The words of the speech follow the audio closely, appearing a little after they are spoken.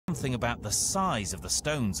Something about the size of the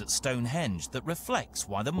stones at Stonehenge that reflects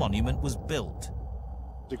why the monument was built.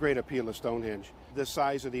 The great appeal of Stonehenge, the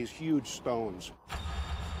size of these huge stones.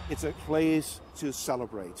 It's a place to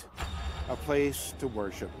celebrate, a place to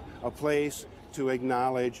worship, a place to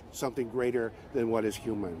acknowledge something greater than what is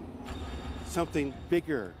human, something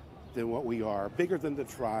bigger than what we are, bigger than the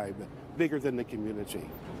tribe, bigger than the community.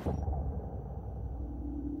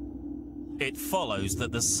 It follows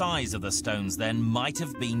that the size of the stones then might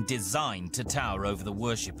have been designed to tower over the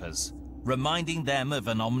worshippers, reminding them of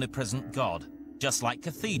an omnipresent God, just like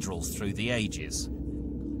cathedrals through the ages.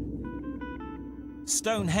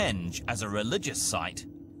 Stonehenge, as a religious site,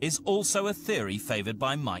 is also a theory favoured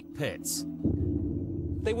by Mike Pitts.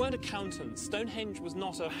 They weren't accountants. Stonehenge was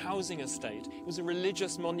not a housing estate. It was a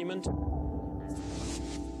religious monument.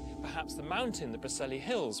 Perhaps the mountain, the Preseli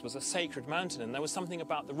Hills, was a sacred mountain, and there was something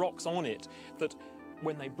about the rocks on it that,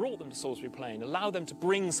 when they brought them to Salisbury Plain, allowed them to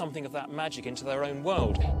bring something of that magic into their own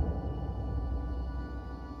world.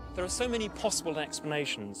 There are so many possible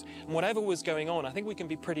explanations, and whatever was going on, I think we can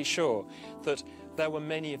be pretty sure that there were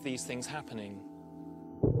many of these things happening.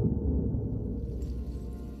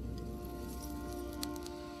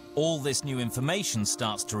 All this new information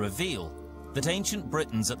starts to reveal that ancient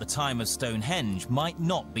Britons at the time of Stonehenge might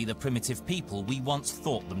not be the primitive people we once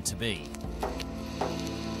thought them to be.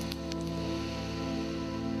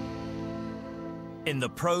 In the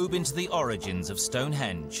probe into the origins of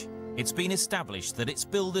Stonehenge, it's been established that its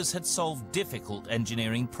builders had solved difficult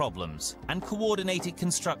engineering problems and coordinated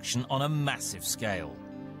construction on a massive scale.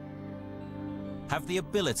 Have the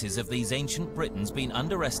abilities of these ancient Britons been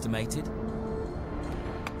underestimated?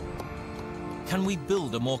 Can we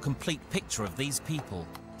build a more complete picture of these people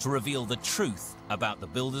to reveal the truth about the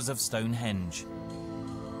builders of Stonehenge?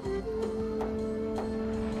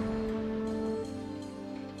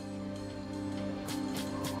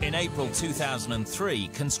 In April 2003,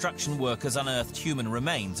 construction workers unearthed human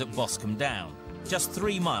remains at Boscombe Down, just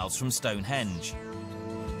 3 miles from Stonehenge.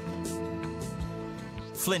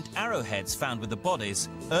 Flint arrowheads found with the bodies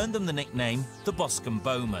earned them the nickname the Boscombe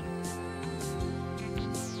Bowmen.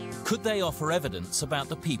 Could they offer evidence about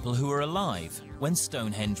the people who were alive when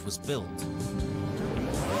Stonehenge was built?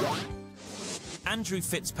 Andrew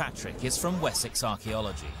Fitzpatrick is from Wessex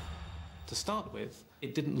Archaeology. To start with,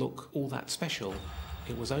 it didn't look all that special.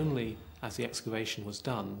 It was only as the excavation was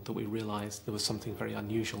done that we realised there was something very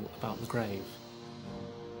unusual about the grave.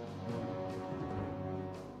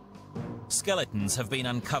 Skeletons have been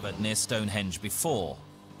uncovered near Stonehenge before,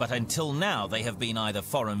 but until now they have been either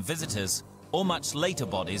foreign visitors or much later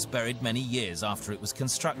bodies buried many years after it was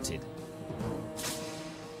constructed.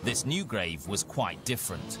 This new grave was quite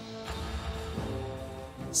different.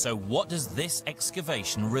 So what does this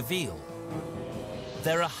excavation reveal?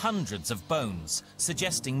 There are hundreds of bones,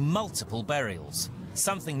 suggesting multiple burials,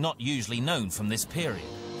 something not usually known from this period.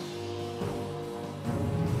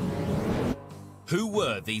 Who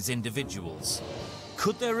were these individuals?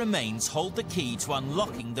 Could their remains hold the key to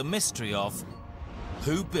unlocking the mystery of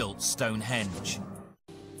who built Stonehenge?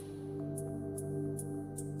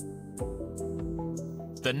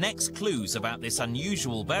 The next clues about this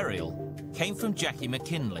unusual burial came from Jackie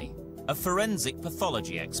McKinley, a forensic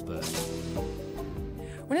pathology expert.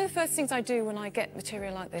 One of the first things I do when I get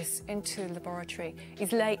material like this into the laboratory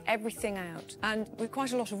is lay everything out. And with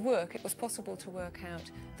quite a lot of work, it was possible to work out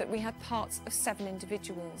that we had parts of 7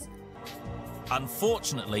 individuals.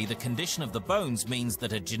 Unfortunately, the condition of the bones means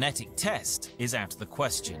that a genetic test is out of the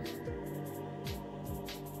question.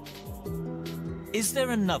 Is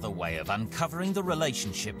there another way of uncovering the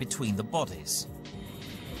relationship between the bodies?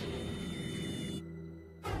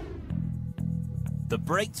 The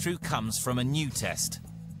breakthrough comes from a new test.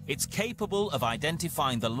 It's capable of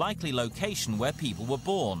identifying the likely location where people were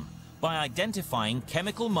born by identifying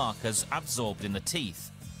chemical markers absorbed in the teeth.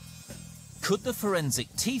 Could the forensic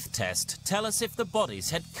teeth test tell us if the bodies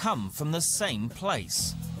had come from the same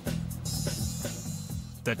place?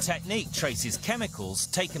 The technique traces chemicals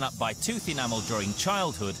taken up by tooth enamel during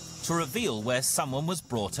childhood to reveal where someone was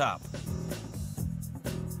brought up.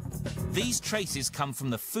 These traces come from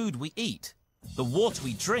the food we eat, the water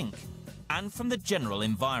we drink, and from the general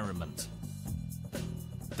environment.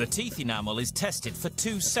 The teeth enamel is tested for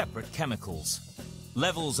 2 separate chemicals,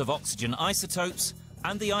 levels of oxygen isotopes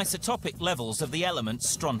and the isotopic levels of the element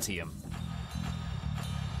strontium.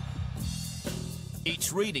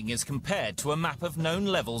 Each reading is compared to a map of known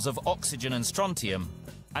levels of oxygen and strontium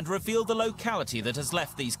and reveal the locality that has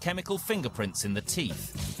left these chemical fingerprints in the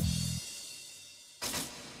teeth.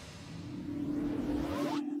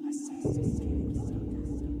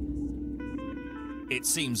 It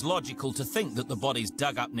seems logical to think that the bodies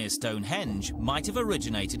dug up near Stonehenge might have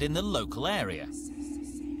originated in the local area.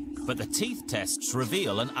 But the teeth tests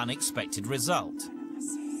reveal an unexpected result.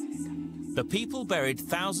 The people buried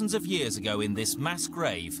thousands of years ago in this mass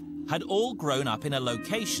grave had all grown up in a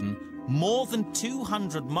location more than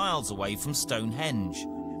 200 miles away from Stonehenge.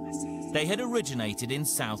 They had originated in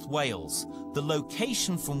South Wales, the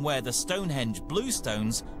location from where the Stonehenge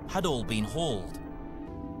bluestones had all been hauled.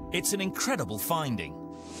 It's an incredible finding.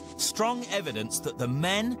 Strong evidence that the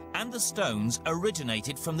men and the stones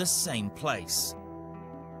originated from the same place.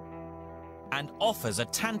 And offers a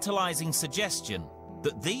tantalizing suggestion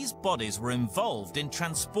that these bodies were involved in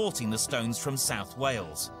transporting the stones from South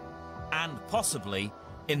Wales, and possibly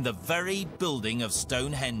in the very building of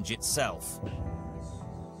Stonehenge itself.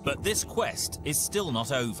 But this quest is still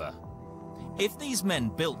not over. If these men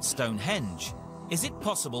built Stonehenge, is it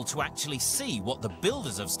possible to actually see what the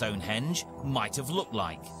builders of Stonehenge might have looked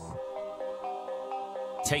like?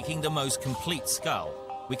 Taking the most complete skull,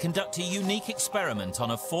 we conduct a unique experiment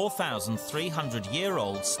on a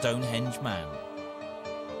 4,300-year-old Stonehenge man.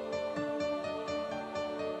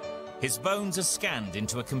 His bones are scanned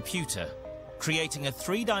into a computer, creating a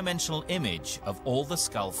three-dimensional image of all the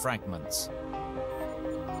skull fragments.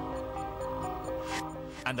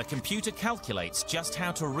 And the computer calculates just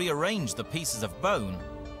how to rearrange the pieces of bone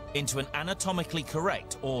into an anatomically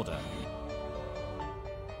correct order.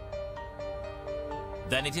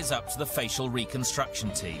 Then it is up to the facial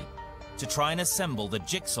reconstruction team to try and assemble the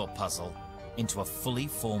jigsaw puzzle into a fully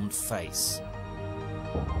formed face.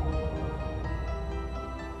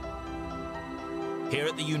 Here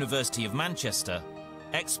at the University of Manchester,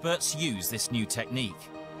 experts use this new technique.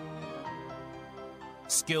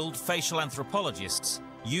 Skilled facial anthropologists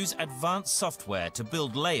use advanced software to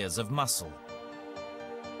build layers of muscle.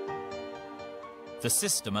 The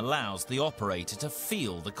system allows the operator to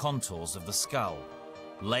feel the contours of the skull,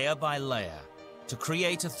 layer by layer, to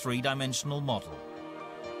create a three-dimensional model.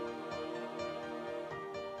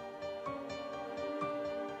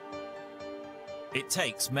 It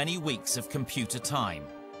takes many weeks of computer time,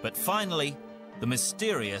 but finally, the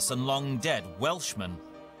mysterious and long-dead Welshman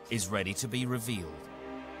is ready to be revealed.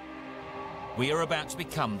 We are about to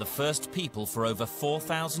become the first people for over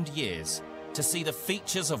 4,000 years to see the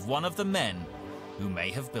features of one of the men who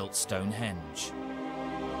may have built Stonehenge.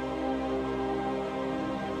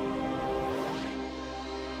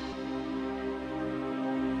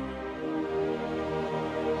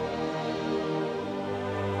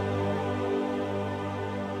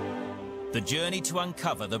 The journey to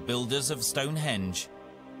uncover the builders of Stonehenge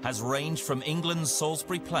has ranged from England's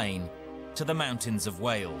Salisbury Plain to the mountains of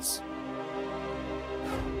Wales.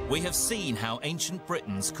 We have seen how ancient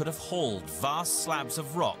Britons could have hauled vast slabs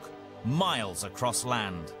of rock miles across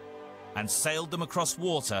land and sailed them across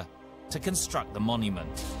water to construct the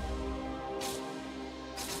monument.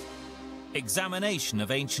 Examination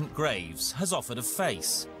of ancient graves has offered a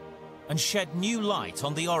face and shed new light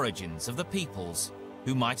on the origins of the peoples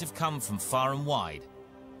who might have come from far and wide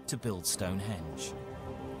to build Stonehenge.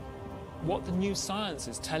 What the new science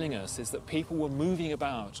is telling us is that people were moving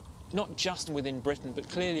about, not just within Britain, but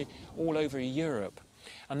clearly all over Europe.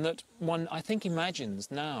 And that one, I think, imagines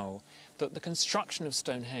now that the construction of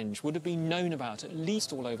Stonehenge would have been known about at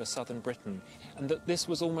least all over southern Britain, and that this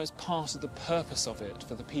was almost part of the purpose of it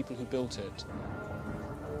for the people who built it.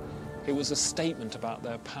 It was a statement about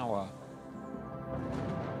their power.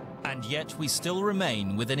 And yet we still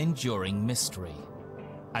remain with an enduring mystery,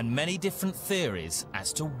 and many different theories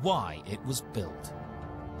as to why it was built.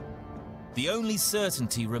 The only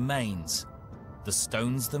certainty remains: the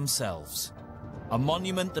stones themselves, a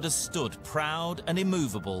monument that has stood proud and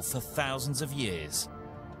immovable for thousands of years,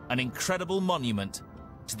 an incredible monument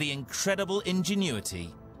to the incredible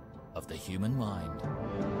ingenuity of the human mind.